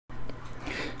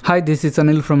Hi, this is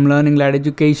Anil from Learning Lad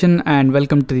Education and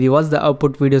welcome to the What's the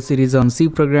Output video series on C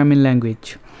programming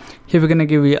language. Here we're gonna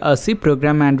give you a C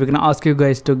program and we're gonna ask you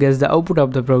guys to guess the output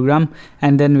of the program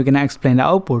and then we're gonna explain the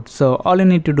output. So all you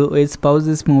need to do is pause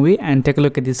this movie and take a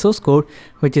look at the source code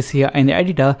which is here in the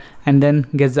editor and then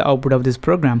guess the output of this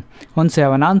program. Once you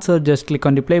have an answer, just click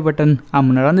on the play button. I'm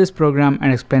gonna run this program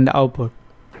and explain the output.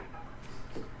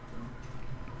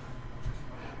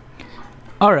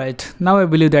 Alright, now I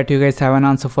believe that you guys have an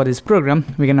answer for this program.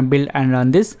 We're gonna build and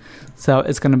run this. So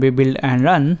it's gonna be build and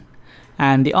run,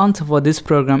 and the answer for this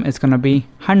program is gonna be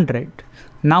 100.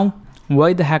 Now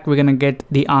why the heck we're gonna get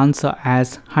the answer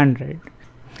as 100?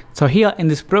 So here in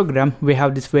this program we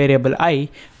have this variable I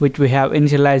which we have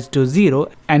initialized to 0,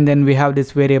 and then we have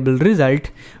this variable result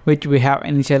which we have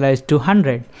initialized to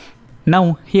 100.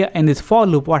 Now here in this for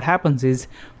loop, what happens is,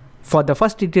 for the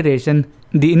first iteration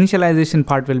the initialization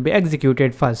part will be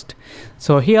executed first.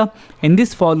 So here in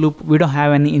this for loop we don't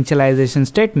have any initialization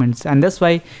statements, and that's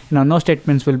why no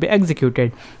statements will be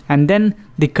executed, and then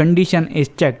the condition is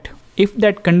checked. If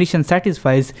that condition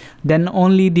satisfies, then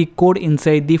only the code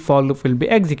inside the for loop will be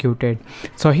executed.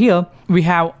 So here we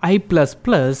have I++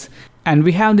 and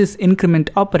we have this increment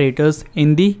operators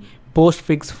in the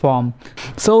postfix form.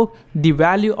 So the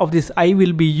value of this I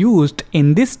will be used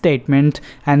in this statement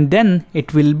and then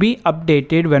it will be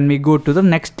updated when we go to the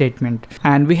next statement,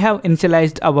 and we have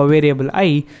initialized our variable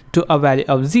I to a value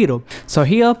of 0. So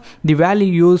here the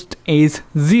value used is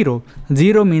 0.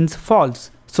 0 means false.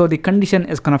 So the condition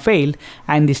is gonna fail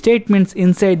and the statements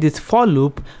inside this for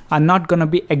loop are not gonna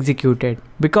be executed,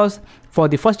 because for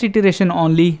the first iteration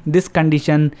only this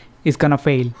condition is gonna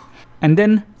fail. And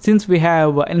then since we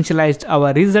have initialized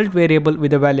our result variable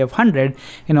with a value of 100,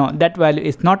 that value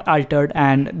is not altered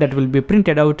and that will be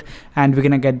printed out, and we're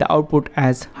gonna get the output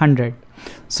as 100.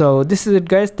 So this is it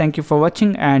guys, thank you for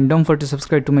watching and don't forget to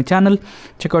subscribe to my channel.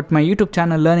 Check out my YouTube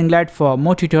channel Learning Lad for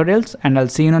more tutorials, and I'll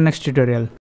see you in the next tutorial.